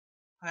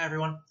Hi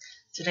everyone,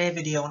 today a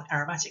video on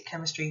aromatic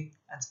chemistry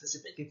and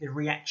specifically the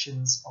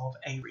reactions of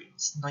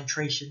arenes,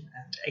 nitration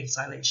and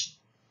acylation.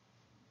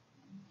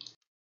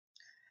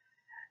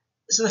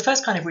 So the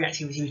first kind of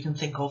reactivity we can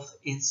think of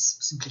is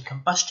simply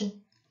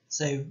combustion.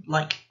 So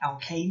like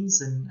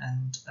alkanes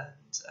and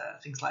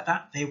things like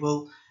that, they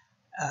will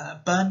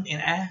burn in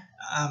air.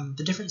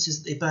 The difference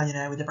is that they burn in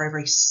air with a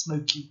very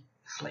smoky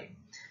flame.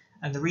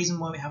 And the reason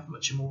why we have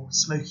much more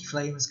smoky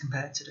flame as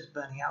compared to just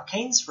burning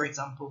alkanes, for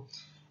example,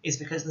 is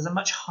because there's a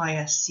much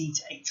higher C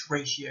to H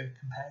ratio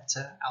compared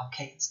to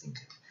alkanes. Think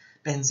of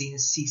benzene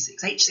as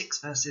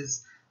C6H6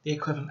 versus the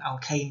equivalent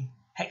alkane,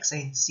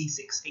 hexane,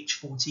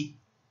 C6H4T.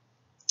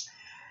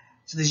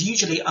 So there's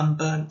usually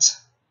unburnt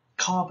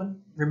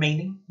carbon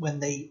remaining when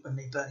they burn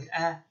in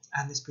air,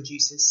 and this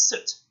produces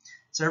soot.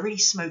 So a really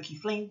smoky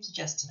flame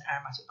suggests an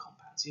aromatic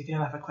compound. So if you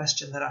have a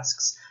question that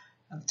asks,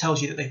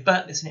 tells you that they've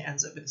burnt this and it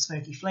ends up with a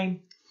smoky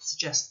flame, it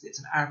suggests that it's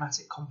an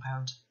aromatic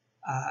compound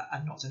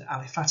and not an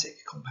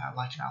aliphatic compound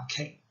like an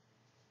alkane.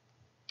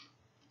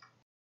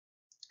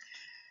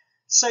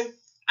 So,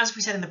 as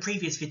we said in the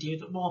previous video,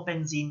 that while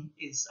benzene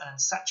is an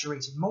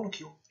unsaturated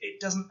molecule, it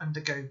doesn't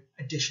undergo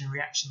addition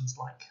reactions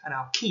like an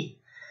alkene.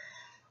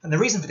 And the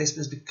reason for this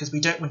is because we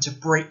don't want to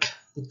break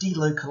the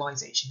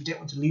delocalization. We don't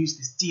want to lose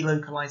this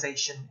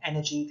delocalization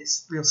energy,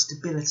 this real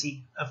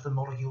stability of the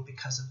molecule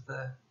because of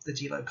the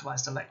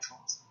delocalized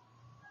electrons.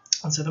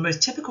 And so the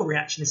most typical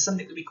reaction is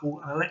something that we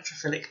call an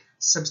electrophilic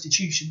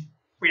substitution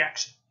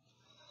reaction.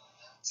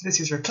 So this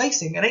is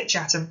replacing an H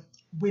atom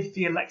with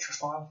the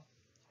electrophile.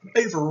 And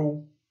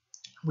overall,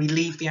 we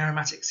leave the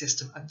aromatic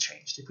system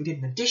unchanged. If we did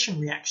an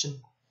addition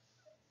reaction,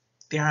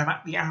 the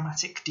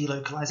aromatic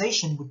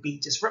delocalization would be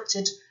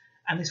disrupted,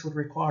 and this would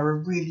require a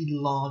really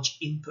large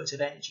input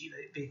of energy,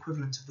 the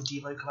equivalent of the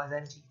delocalized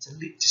energy, to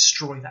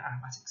destroy that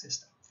aromatic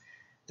system.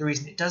 The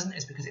reason it doesn't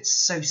is because it's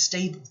so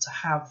stable to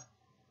have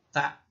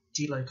that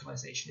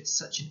delocalization. It's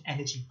such an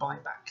energy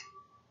buyback.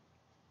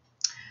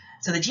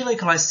 So the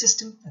delocalized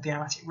system of the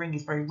aromatic ring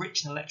is very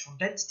rich in electron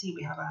density.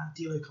 We have our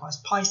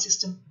delocalized pi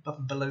system above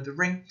and below the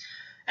ring,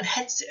 and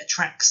hence it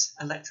attracts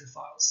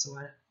electrophiles. So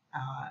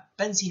our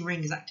benzene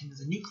ring is acting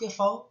as a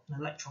nucleophile, an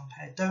electron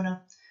pair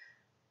donor.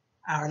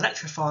 Our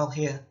electrophile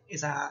here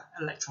is our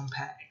electron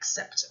pair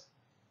acceptor.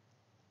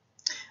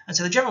 And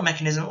so the general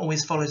mechanism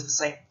always follows the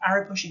same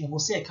arrow pushing, and we'll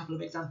see a couple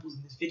of examples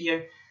in this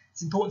video.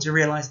 It's important to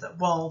realise that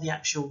while the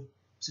actual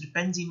sort of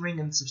benzene ring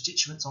and the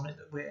substituents on it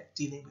that we're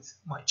dealing with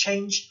might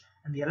change,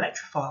 and the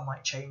electrophile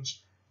might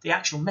change, the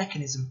actual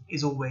mechanism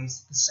is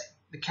always the same.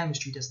 The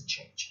chemistry doesn't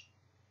change.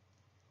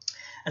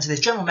 And so this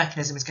general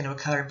mechanism is going to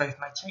occur in both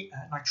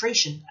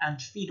nitration and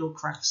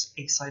Fiedel-Crafts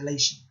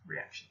acylation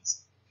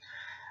reactions.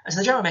 And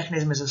so the general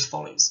mechanism is as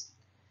follows.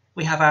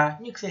 We have our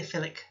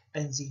nucleophilic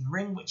benzene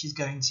ring, which is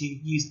going to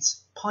use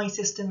its pi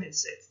system,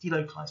 its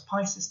delocalized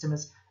pi system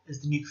as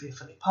the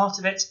nucleophilic part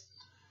of it.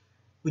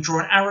 We draw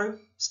an arrow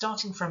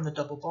starting from the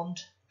double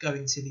bond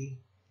going to the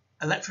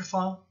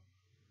electrophile.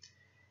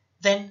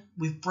 Then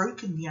we've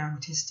broken the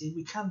aromaticity.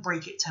 We can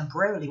break it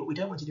temporarily. What we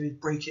don't want to do is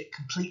break it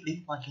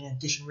completely, like in an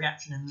addition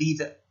reaction, and leave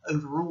it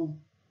overall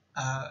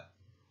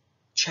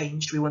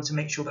changed. We want to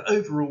make sure that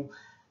overall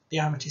the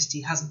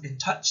aromaticity hasn't been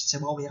touched. So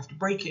while we have to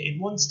break it in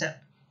one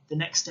step, the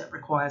next step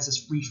requires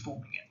us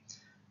reforming it.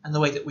 And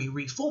the way that we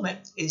reform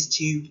it is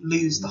to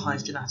lose the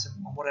hydrogen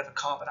atom on whatever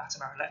carbon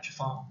atom our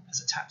electrophile is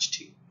attached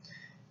to.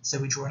 So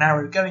we draw an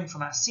arrow going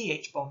from our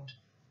CH bond,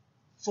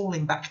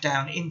 falling back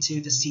down into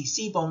the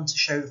CC bond to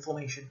show the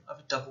formation of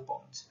a double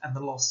bond and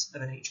the loss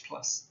of an H+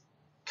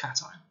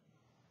 cation.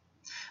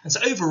 And so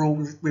overall,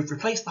 we've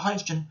replaced the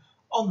hydrogen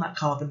on that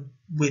carbon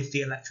with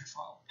the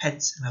electrophile,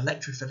 hence an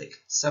electrophilic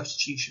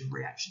substitution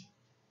reaction.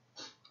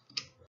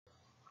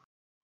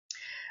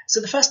 So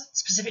the first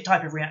specific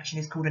type of reaction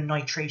is called a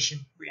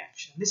nitration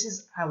reaction. This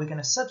is how we're going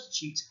to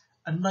substitute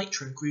a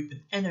nitro group,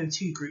 an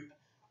NO2 group,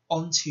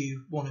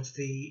 onto one of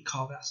the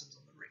carbon atoms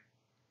on the ring.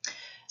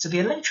 So the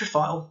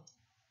electrophile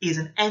is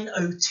an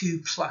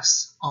NO2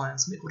 plus ion,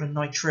 something called a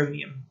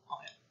nitronium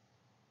ion.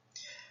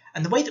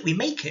 And the way that we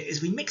make it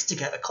is we mix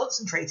together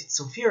concentrated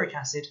sulfuric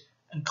acid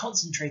and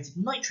concentrated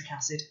nitric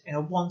acid in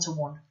a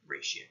 1-to-1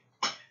 ratio.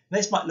 Now,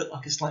 this might look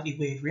like a slightly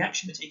weird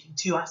reaction. We're taking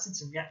two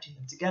acids and reacting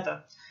them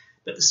together,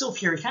 but the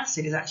sulfuric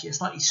acid is actually a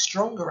slightly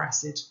stronger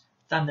acid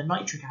than the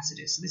nitric acid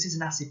is. So this is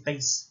an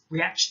acid-base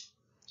reaction.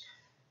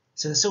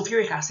 So the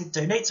sulfuric acid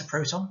donates a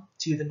proton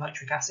to the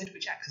nitric acid,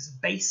 which acts as a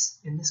base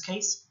in this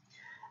case,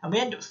 and we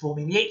end up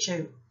forming the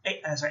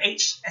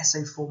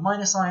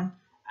HSO4- ion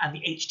and the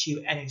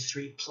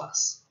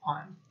H2NO3+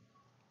 ion.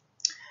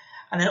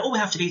 And then all we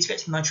have to do to get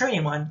to the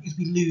nitronium ion is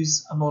we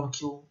lose a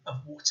molecule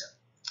of water.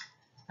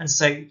 And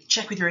so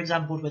check with your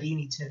exam board whether you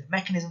need to know the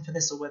mechanism for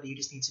this or whether you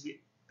just need to be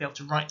able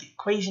to write the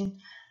equation.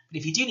 But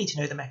if you do need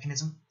to know the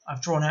mechanism,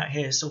 I've drawn out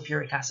here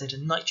sulfuric acid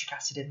and nitric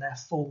acid in their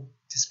full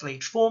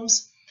displayed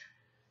forms.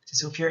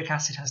 So sulfuric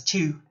acid has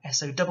two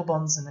SO double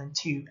bonds and then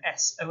two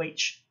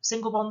SOH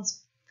single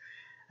bonds.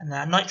 And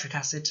nitric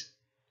acid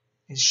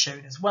is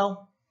shown as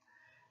well.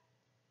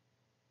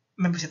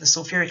 remember that the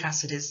sulfuric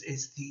acid is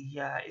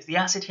the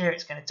acid here.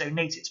 It's going to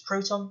donate its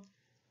proton.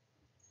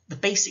 The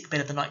basic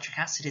bit of the nitric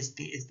acid is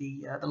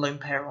the lone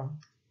pair on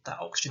that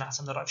oxygen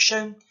atom that I've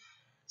shown.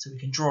 So we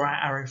can draw our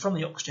arrow from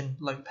the oxygen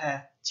lone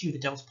pair to the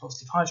delta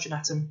positive hydrogen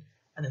atom,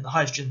 and then the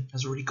hydrogen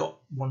has already got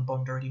one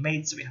bond already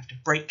made, so we have to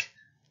break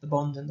the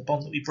bond, and the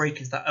bond that we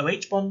break is that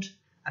OH bond,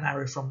 an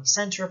arrow from the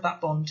centre of that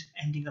bond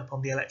ending up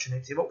on the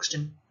electronegative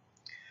oxygen.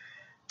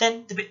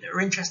 Then the bit that we're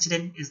interested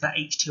in is that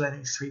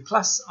H2NO3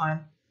 plus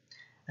ion,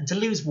 and to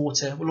lose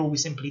water, all we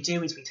simply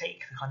do is we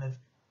take the kind of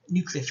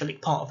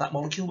nucleophilic part of that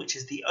molecule, which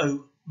is the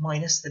O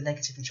minus, the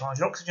negatively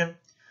charged oxygen,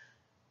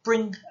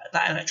 bring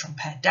that electron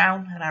pair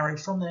down, an arrow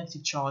from the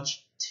negative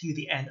charge to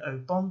the NO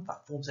bond,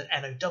 that forms an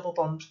NO double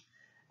bond,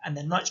 and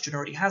then nitrogen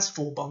already has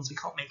 4 bonds, we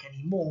can't make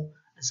any more,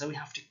 and so we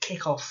have to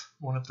kick off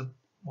one of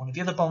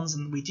the other bonds,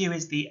 and we do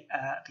is the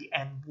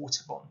N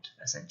water bond,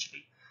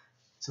 essentially.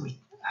 So we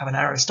have an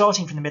arrow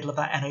starting from the middle of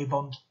that NO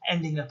bond,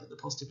 ending up at the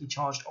positively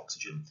charged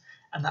oxygen,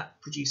 and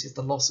that produces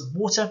the loss of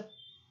water,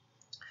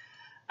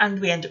 and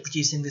we end up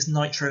producing this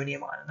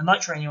nitronium ion. The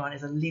nitronium ion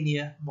is a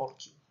linear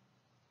molecule,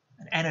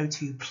 an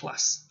NO2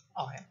 plus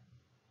ion.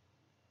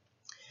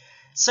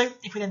 So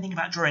if we then think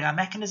about drawing our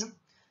mechanism,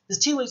 there's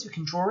 2 ways we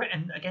can draw it,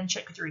 and again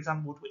check with your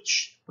exam board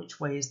which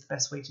way is the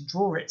best way to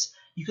draw it.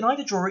 You can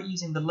either draw it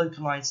using the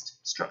localized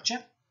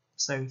structure,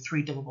 so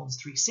 3 double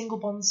bonds, 3 single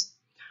bonds,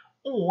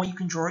 or you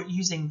can draw it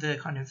using the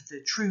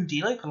true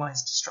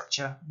delocalized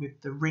structure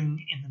with the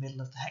ring in the middle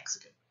of the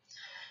hexagon.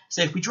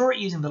 So if we draw it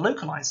using the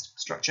localized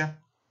structure,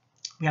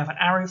 we have an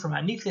arrow from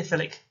our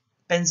nucleophilic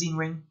benzene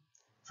ring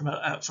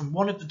from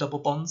one of the double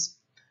bonds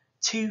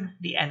to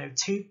the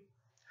NO2.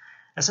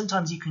 Now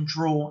sometimes you can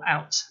draw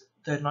out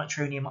the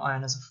nitronium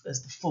ion as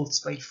the full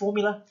displayed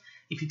formula.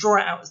 If you draw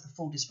it out as the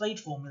full displayed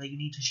formula, you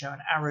need to show an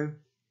arrow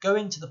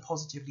going to the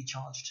positively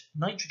charged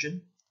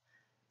nitrogen.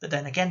 But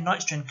then again,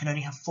 nitrogen can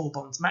only have 4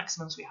 bonds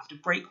maximum, so we have to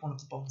break one of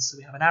the bonds. So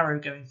we have an arrow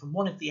going from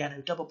one of the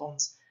NO double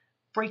bonds,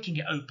 breaking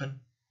it open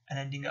and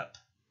ending up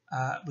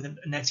with a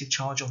negative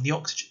charge on the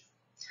oxygen.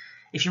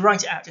 If you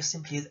write it out just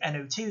simply as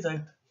NO2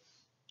 though,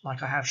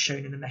 like I have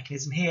shown in the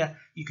mechanism here,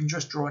 you can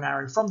just draw an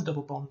arrow from the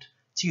double bond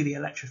to the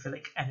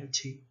electrophilic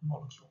NO2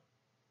 molecule.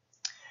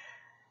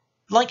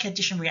 Like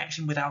addition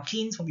reaction with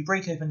alkenes, when we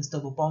break open this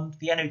double bond,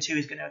 the NO2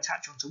 is going to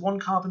attach onto one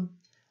carbon,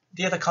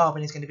 the other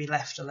carbon is going to be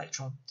left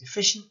electron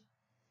deficient.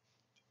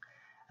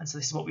 And so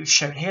this is what we've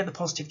shown here, the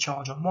positive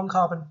charge on one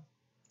carbon,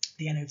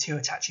 the NO2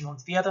 attaching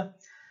onto the other.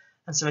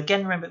 And so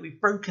again, remember that we've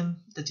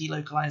broken the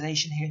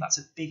delocalization here, that's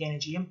a big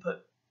energy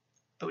input,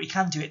 but we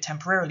can do it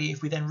temporarily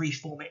if we then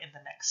reform it in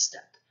the next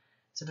step.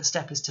 So the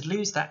step is to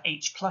lose that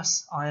H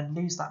plus ion,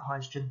 lose that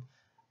hydrogen,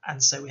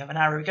 and so we have an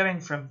arrow going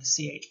from the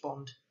CH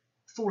bond,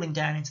 falling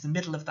down into the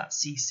middle of that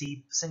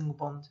CC single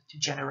bond to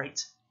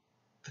generate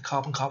the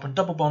carbon-carbon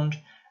double bond,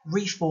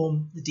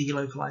 reform the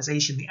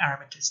delocalization, the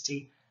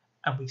aromaticity,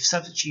 and we've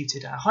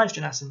substituted our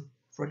hydrogen atom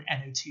for an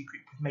NO2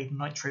 group. We've made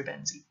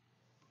nitrobenzene.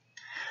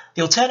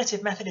 The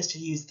alternative method is to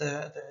use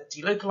the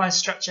delocalized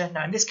structure.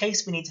 Now in this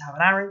case, we need to have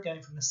an arrow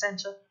going from the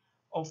center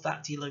of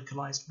that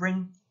delocalized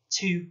ring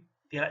to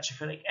the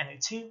electrophilic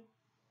NO2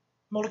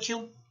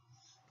 molecule.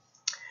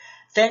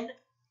 Then,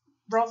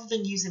 rather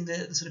than using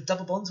the sort of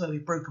double bonds where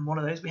we've broken one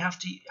of those, we have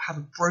to have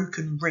a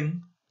broken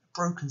ring, a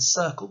broken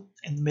circle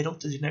in the middle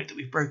to denote that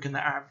we've broken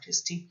that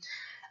aromaticity.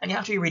 And you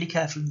have to be really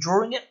careful in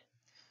drawing it.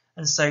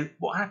 And so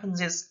what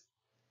happens is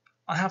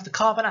I have the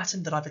carbon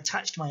atom that I've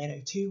attached my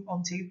NO2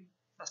 onto.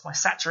 That's my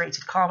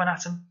saturated carbon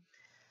atom.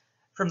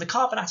 From the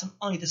carbon atom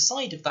either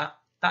side of that,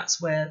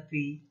 that's where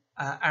the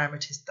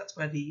aromaticity, that's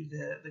where the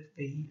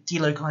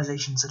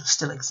delocalization sort of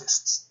still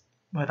exists,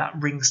 where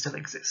that ring still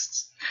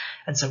exists.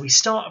 And so we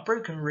start a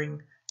broken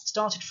ring,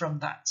 started from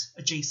that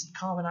adjacent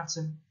carbon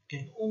atom,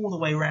 going all the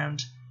way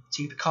around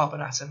to the carbon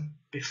atom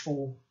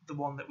before the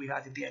one that we've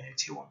added the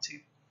NO2 onto.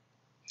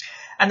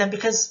 And then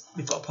because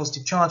we've got a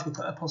positive charge, we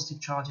put a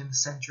positive charge in the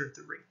center of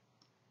the ring.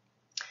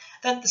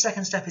 Then the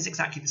second step is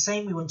exactly the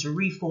same. We want to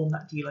reform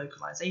that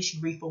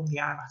delocalization, reform the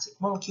aromatic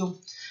molecule,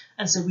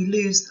 and so we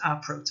lose our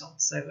proton.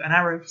 So an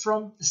arrow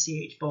from the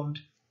CH bond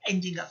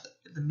ending up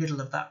at the middle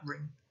of that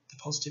ring, the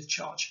positive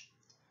charge.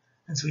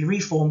 And so we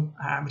reform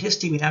our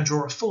aromaticity. We now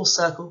draw a full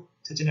circle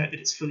to denote that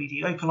it's fully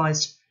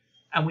delocalized,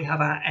 and we have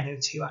our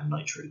NO2, our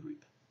nitro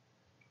group.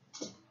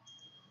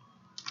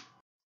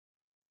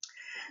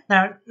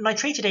 Now,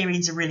 nitrated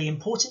arenes are really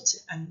important,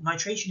 and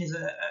nitration is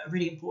a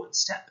really important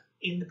step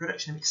in the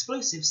production of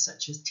explosives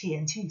such as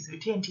TNT. So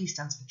TNT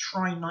stands for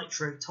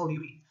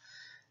trinitrotoluene.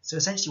 So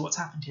essentially what's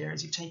happened here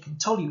is you've taken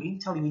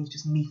toluene, toluene is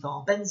just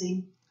methyl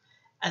benzene,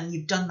 and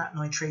you've done that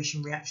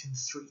nitration reaction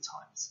 3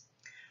 times.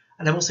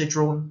 And I've also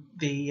drawn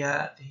the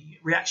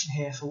reaction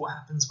here for what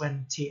happens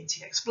when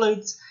TNT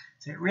explodes.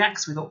 So it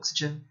reacts with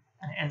oxygen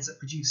and it ends up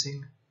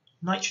producing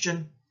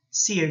nitrogen,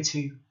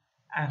 CO2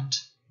 and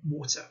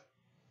water.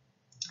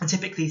 And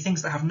typically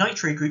things that have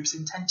nitro groups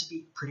tend to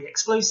be pretty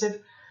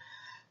explosive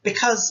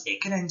because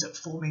it can end up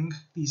forming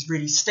these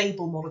really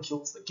stable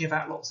molecules that give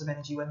out lots of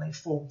energy when they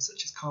form,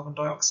 such as carbon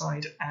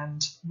dioxide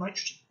and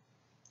nitrogen.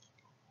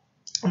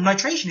 And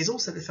nitration is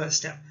also the first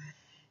step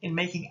in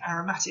making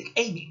aromatic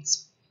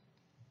amines.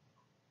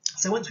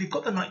 So once we've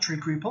got the nitro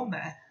group on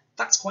there,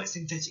 that's quite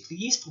synthetically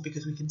useful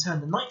because we can turn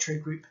the nitro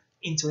group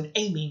into an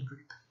amine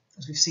group,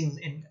 as we've seen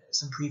in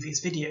some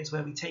previous videos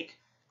where we take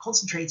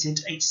concentrated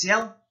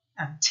HCl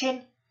and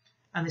tin,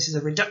 and this is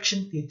a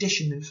reduction, the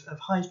addition of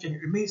hydrogen.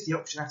 It removes the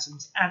oxygen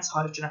atoms, adds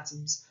hydrogen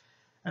atoms,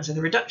 and so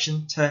the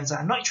reduction turns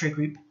our nitro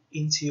group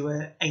into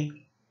an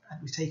amine,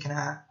 and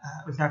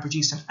we've now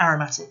produced an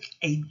aromatic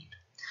amine.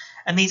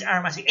 And these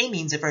aromatic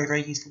amines are very,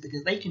 very useful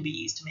because they can be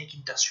used to make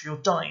industrial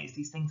dyes,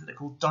 these things that are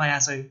called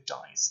diazo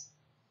dyes.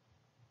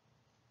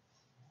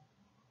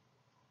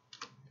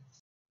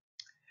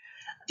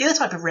 The other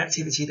type of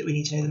reactivity that we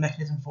need to know the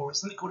mechanism for is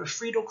something called a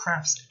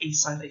Friedel-Crafts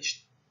acylation.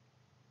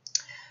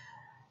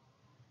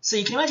 So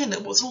you can imagine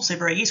that what's also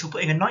very useful,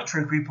 putting a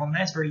nitro group on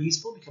there is very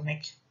useful. We can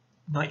make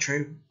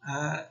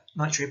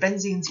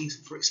nitrobenzenes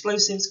useful for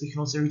explosives. We can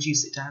also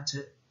reduce it down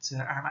to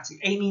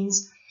aromatic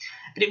amines.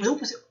 But it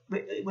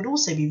would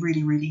also be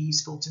really, really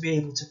useful to be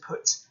able to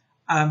put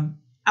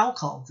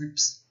alkyl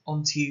groups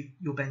onto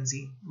your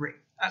benzene ring.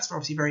 That's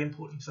obviously very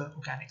important for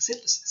organic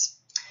synthesis.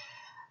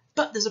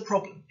 But there's a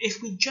problem.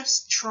 If we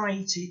just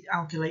try to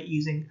alkylate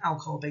using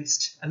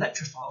alcohol-based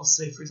electrophiles,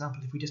 so for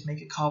example, if we just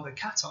make a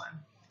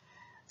carbocation,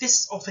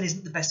 this often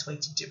isn't the best way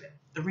to do it.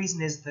 The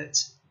reason is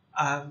that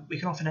we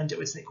can often end up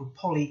with something called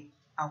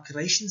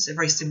polyalkylation, so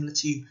very similar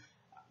to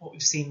what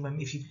we've seen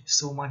if you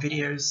saw my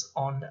videos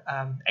on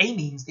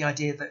amines, the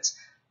idea that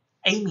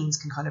amines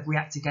can kind of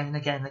react again and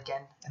again and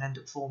again and end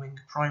up forming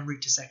primary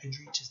to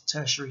secondary to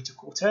tertiary to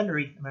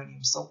quaternary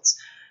ammonium salts.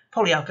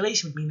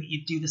 Polyalkylation would mean that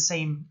you'd do the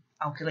same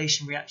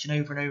alkylation reaction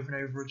over and over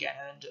and over again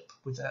and end up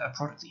with a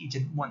product that you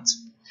didn't want.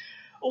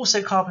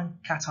 Also, carbon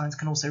cations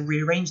can also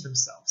rearrange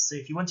themselves. So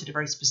if you wanted a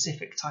very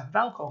specific type of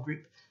alcohol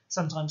group,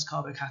 sometimes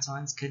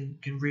carbocations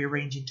can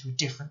rearrange into a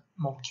different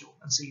molecule,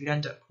 and so you'd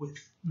end up with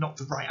not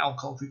the right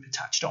alcohol group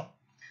attached on.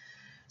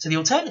 So the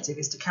alternative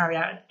is to carry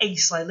out an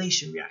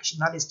acylation reaction,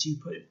 that is to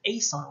put an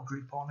acyl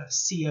group on, a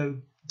CO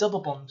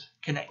double bond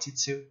connected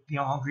to the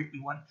R group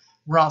we want,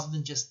 rather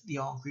than just the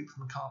R group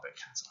from a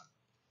carbocation.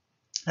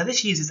 Now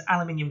this uses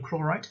aluminium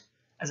chloride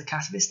as a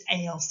catalyst,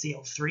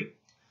 AlCl3,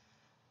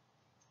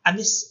 and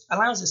this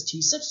allows us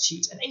to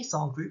substitute an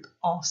acyl group,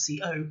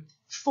 RCO,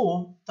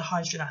 for the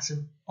hydrogen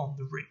atom on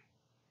the ring.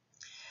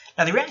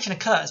 Now the reaction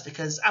occurs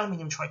because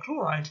aluminium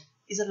trichloride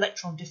is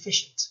electron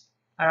deficient.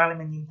 Our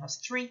aluminium has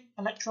 3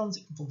 electrons,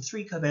 it can form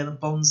 3 covalent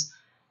bonds,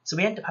 so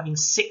we end up having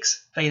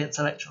 6 valence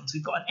electrons.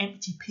 We've got an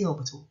empty p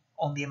orbital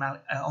on the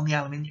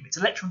aluminium. It's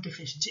electron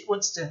deficient. It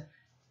wants to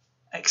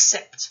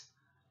accept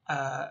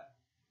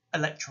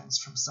electrons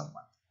from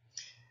somewhere.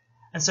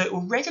 And so it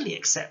will readily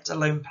accept a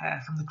lone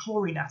pair from the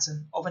chlorine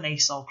atom of an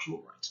acyl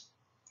chloride.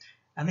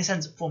 And this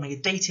ends up forming a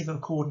dative or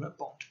coordinate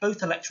bond.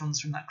 Both electrons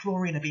from that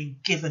chlorine are being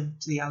given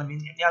to the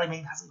aluminium. The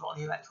aluminium hasn't got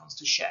any electrons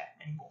to share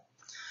anymore.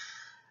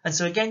 And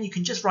so again, you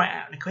can just write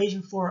out an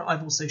equation for it.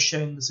 I've also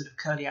shown the sort of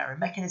curly arrow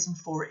mechanism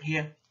for it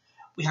here.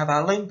 We have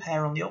our lone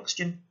pair on the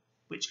oxygen,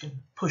 which can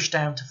push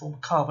down to form a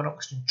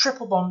carbon-oxygen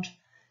triple bond.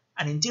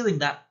 And in doing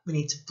that, we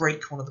need to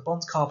break one of the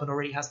bonds. Carbon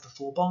already has the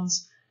 4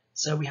 bonds.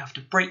 So we have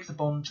to break the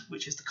bond,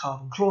 which is the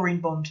carbon-chlorine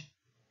bond.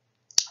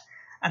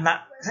 And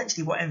that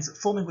essentially what ends up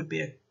forming would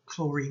be a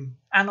chlorine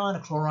anion, a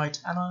chloride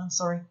anion,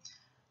 sorry.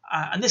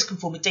 And this can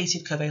form a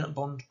dative covalent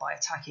bond by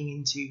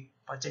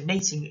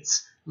donating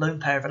its lone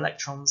pair of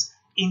electrons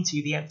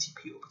into the empty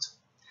p orbital.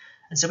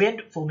 And so we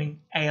end up forming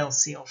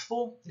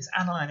AlCl4. This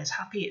anion is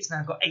happy, it's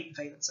now got 8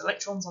 valence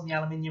electrons on the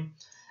aluminium,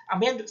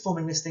 and we end up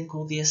forming this thing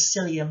called the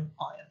acylium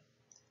ion.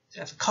 So we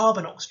have a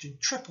carbon-oxygen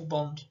triple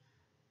bond.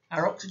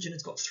 Our oxygen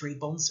has got 3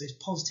 bonds, so it's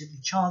positively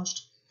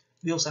charged.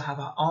 We also have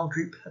our R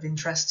group of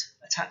interest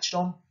attached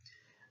on.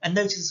 And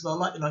notice as well,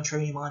 like the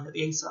nitronium ion, that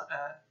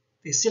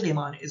the acylium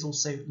ion is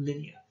also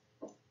linear.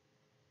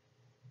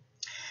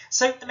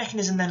 So the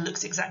mechanism then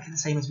looks exactly the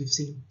same as we've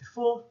seen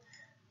before.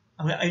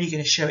 I'm only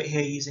going to show it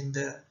here using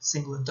the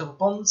single and double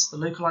bonds, the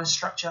localized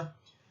structure.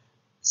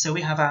 So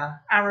we have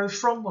our arrow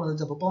from one of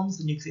the double bonds,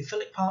 the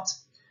nucleophilic part,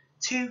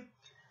 to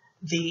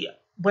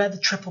where the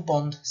triple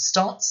bond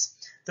starts.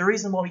 The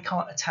reason why we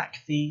can't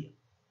attack the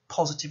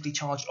positively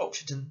charged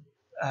oxygen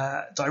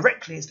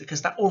directly is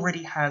because that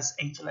already has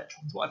 8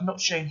 electrons. What I've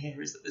not shown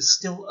here is that there's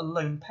still a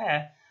lone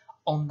pair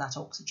on that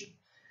oxygen.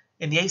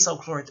 In the acyl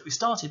chloride that we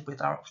started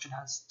with, our oxygen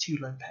has 2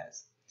 lone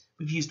pairs.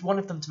 We've used one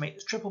of them to make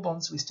this triple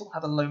bond, so we still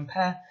have a lone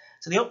pair.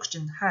 So the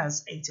oxygen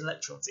has 8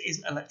 electrons. It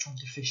isn't electron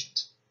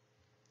deficient.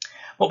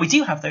 What we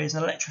do have, though, is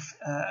an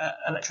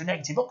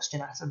electronegative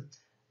oxygen atom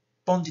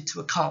bonded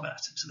to a carbon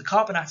atom. So the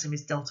carbon atom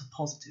is delta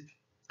positive.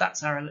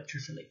 That's our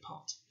electrophilic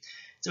part.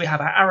 So we have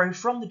our arrow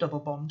from the double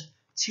bond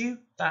to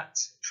that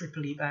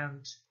triply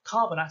bound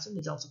carbon atom,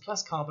 the delta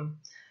plus carbon.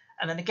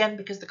 And then again,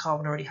 because the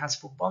carbon already has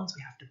 4 bonds,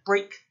 we have to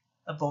break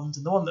a bond.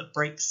 And the one that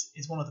breaks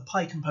is one of the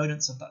pi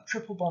components of that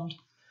triple bond.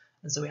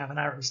 And so we have an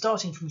arrow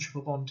starting from the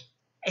triple bond,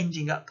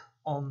 ending up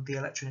on the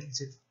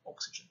electronegative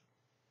oxygen.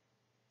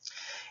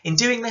 In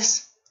doing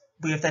this,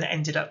 we have then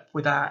ended up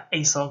with our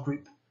acyl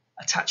group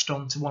attached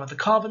on to one of the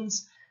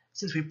carbons,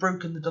 since we've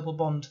broken the double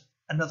bond,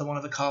 another one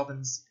of the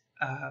carbons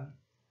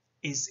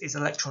is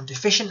electron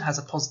deficient, has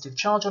a positive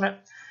charge on it.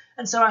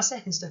 And so our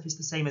second step is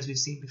the same as we've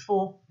seen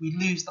before. We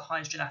lose the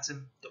hydrogen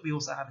atom that we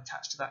also have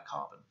attached to that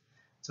carbon.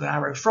 So an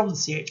arrow from the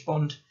CH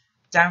bond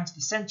down to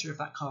the centre of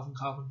that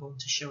carbon-carbon bond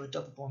to show a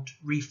double bond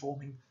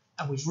reforming.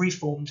 And we've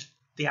reformed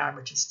the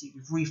aromaticity,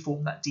 we've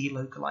reformed that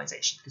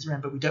delocalization. Because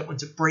remember, we don't want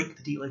to break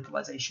the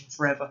delocalization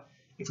forever.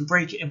 If we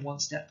break it in one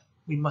step,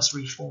 we must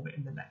reform it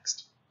in the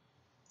next.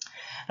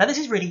 Now this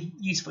is really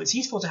useful. It's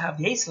useful to have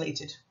the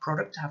acylated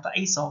product, to have the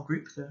acyl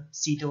group, the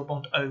C double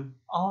bond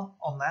OR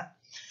on there.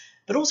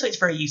 But also it's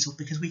very useful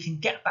because we can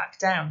get back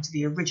down to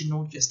the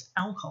original just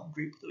alkyl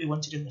group that we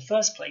wanted in the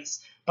first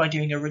place by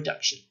doing a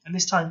reduction. And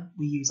this time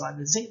we use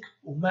either zinc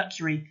or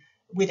mercury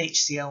with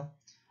HCl.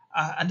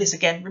 And this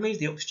again removes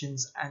the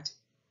oxygens and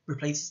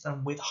replaces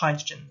them with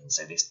hydrogen. And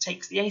so this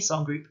takes the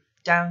acyl group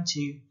down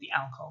to the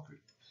alkyl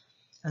group.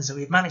 And so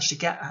we've managed to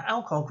get our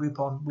alkyl group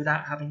on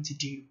without having to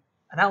do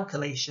an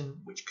alkylation,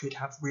 which could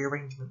have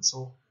rearrangements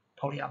or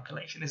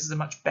polyalkylation. This is a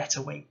much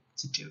better way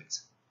to do it.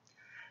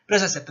 But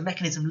as I said, the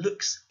mechanism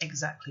looks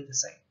exactly the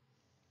same.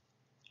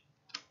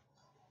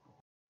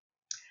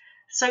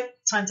 So,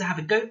 time to have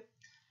a go.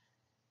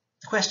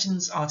 The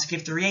questions are to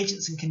give the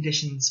reagents and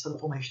conditions for the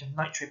formation of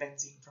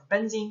nitrobenzene from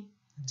benzene,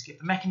 and to give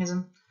the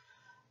mechanism,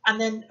 and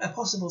then a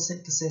possible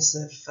synthesis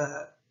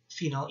of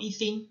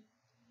phenylethene,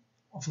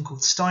 often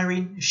called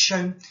styrene, is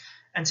shown,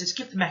 and so to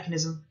give the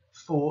mechanism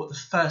for the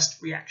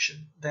first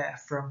reaction there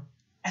from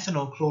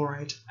ethanol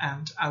chloride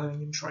and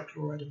aluminium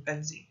trichloride and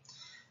benzene.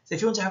 So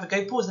if you want to have a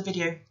go, pause the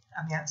video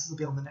and the answers will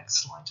be on the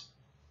next slide.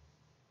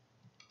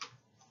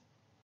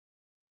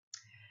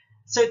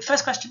 So the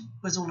first question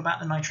was all about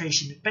the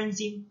nitration of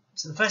benzene.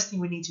 So the first thing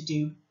we need to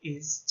do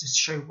is just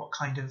show what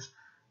kind of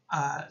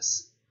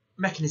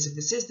mechanism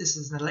this is. This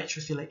is an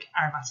electrophilic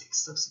aromatic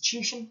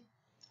substitution.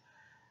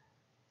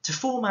 To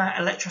form our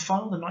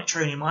electrophile, the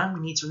nitronium ion,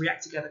 we need to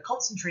react together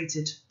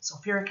concentrated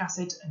sulfuric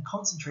acid and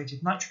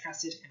concentrated nitric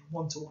acid in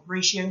 1:1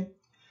 ratio.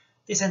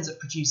 This ends up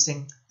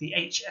producing the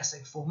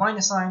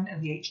HSO4- ion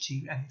and the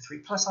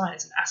H2NO3+ ion.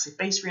 It's an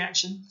acid-base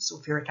reaction,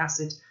 sulfuric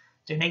acid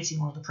donating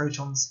one of the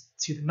protons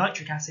to the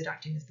nitric acid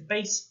acting as the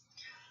base.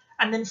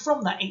 And then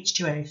from that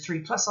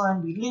H2NO3+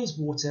 ion, we lose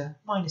water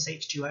minus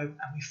H2O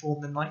and we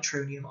form the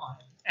nitronium ion,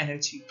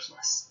 NO2+.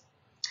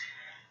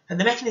 And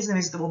the mechanism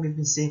is the one we've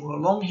been seeing all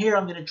along. Here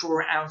I'm going to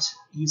draw it out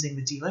using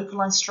the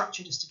delocalized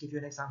structure just to give you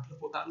an example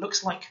of what that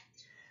looks like.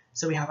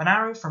 So we have an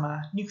arrow from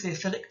our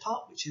nucleophilic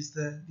part, which is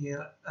the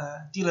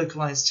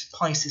delocalized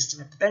pi system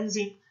of the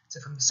benzene.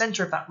 So from the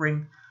center of that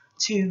ring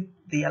to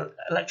the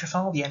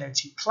electrophile, the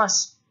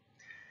NO2+.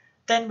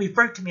 Then we've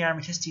broken the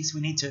aromaticity, so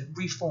we need to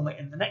reform it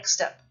in the next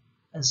step.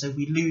 And so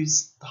we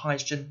lose the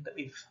hydrogen that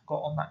we've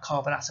got on that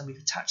carbon atom we've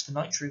attached the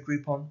nitro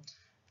group on.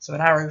 So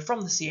an arrow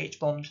from the CH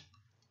bond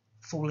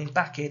falling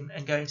back in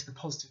and going to the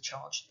positive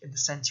charge in the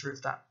center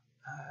of that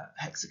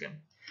hexagon.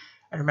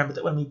 And remember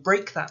that when we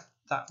break that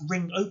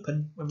ring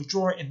open, when we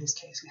draw it in this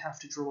case, we have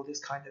to draw this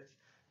kind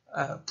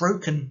of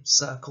broken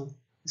circle,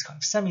 this kind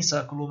of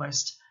semicircle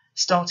almost,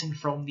 starting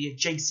from the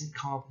adjacent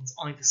carbons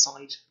either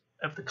side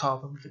of the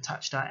carbon we've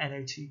attached our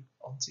NO2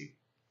 onto.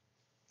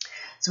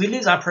 So we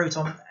lose our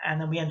proton and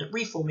then we end up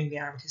reforming the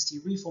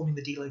aromaticity, reforming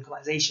the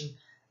delocalization,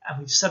 and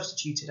we've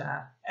substituted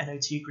our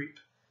NO2 group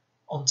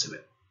onto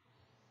it.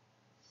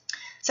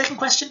 Second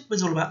question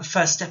was all about the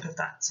first step of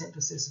that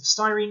synthesis of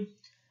styrene.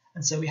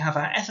 And so we have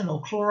our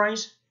ethanol chloride,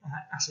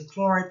 acid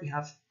chloride, we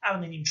have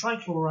aluminium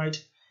trichloride.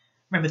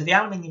 Remember that the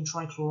aluminium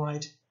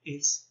trichloride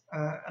is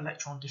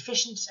electron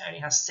deficient, it only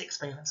has 6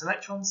 valence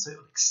electrons, so it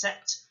will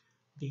accept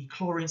the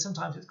chlorine.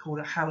 Sometimes it's called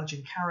a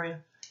halogen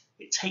carrier.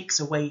 It takes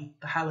away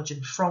the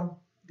halogen from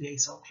the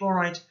acyl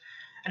chloride.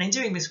 And in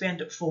doing this, we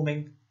end up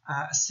forming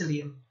a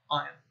psyllium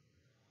ion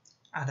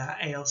and our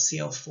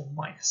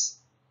AlCl4-.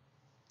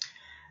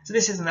 So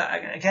this is,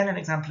 again, an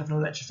example of an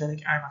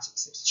electrophilic aromatic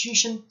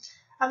substitution,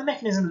 and the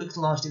mechanism looks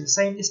largely the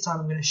same. This time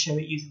I'm going to show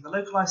it using the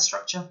localized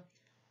structure.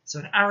 So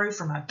an arrow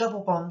from our double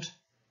bond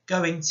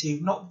going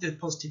to not the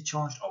positive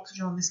charged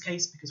oxygen in this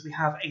case, because we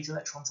have 8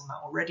 electrons on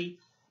that already,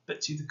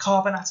 but to the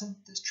carbon atom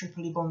that's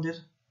triply bonded.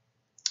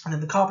 And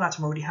then the carbon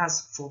atom already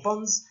has 4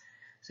 bonds,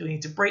 so we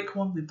need to break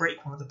one. We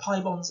break one of the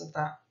pi bonds of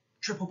that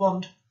triple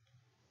bond.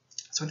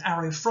 So an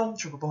arrow from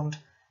triple bond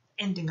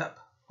ending up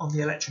on the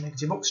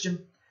electronegative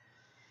oxygen.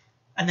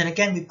 And then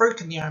again, we've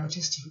broken the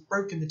aromaticity, we've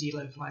broken the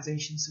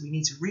delocalization, so we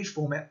need to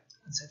reform it.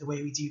 And so the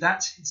way we do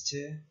that is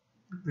to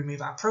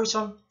remove our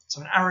proton.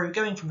 So an arrow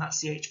going from that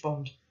CH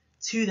bond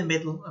to the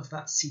middle of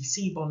that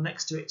CC bond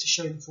next to it to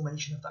show the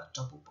formation of that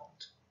double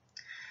bond.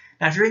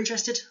 Now, if you're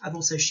interested, I've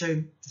also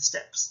shown the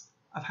steps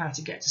of how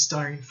to get to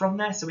styrene from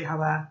there. So we have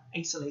our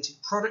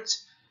acylated product.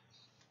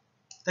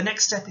 The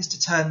next step is to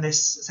turn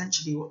this,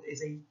 essentially what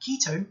is a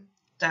ketone,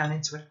 down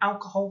into an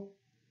alcohol.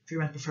 If you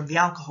remember from the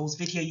alcohols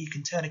video, you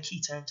can turn a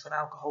ketone to an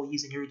alcohol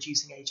using a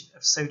reducing agent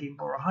of sodium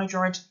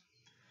borohydride.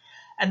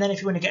 And then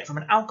if you want to get from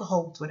an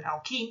alcohol to an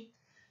alkene,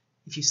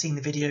 if you've seen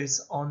the videos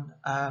on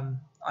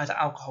either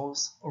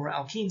alcohols or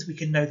alkenes, we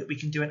can know that we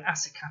can do an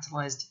acid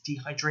catalyzed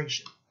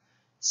dehydration.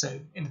 So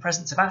in the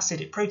presence of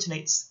acid, it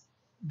protonates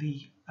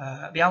the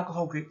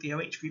alcohol group, the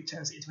OH group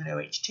turns it into an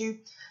OH2,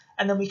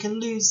 and then we can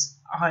lose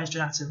a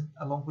hydrogen atom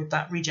along with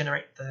that,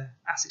 regenerate the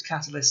acid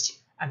catalyst,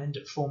 and end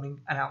up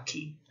forming an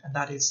alkene, and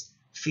that is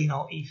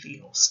phenyl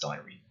ethyl or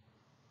styrene.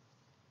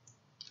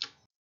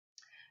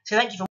 So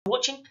thank you for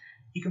watching.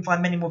 You can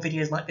find many more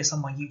videos like this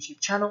on my YouTube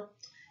channel.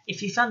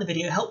 If you found the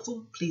video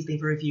helpful, please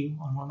leave a review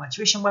on one of my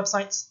tuition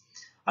websites.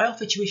 I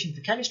offer tuition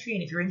for chemistry,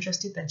 and if you're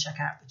interested, then check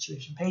out the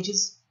tuition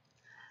pages.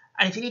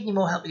 And if you need any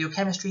more help with your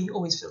chemistry,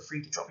 always feel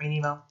free to drop me an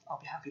email.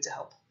 I'll be happy to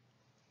help.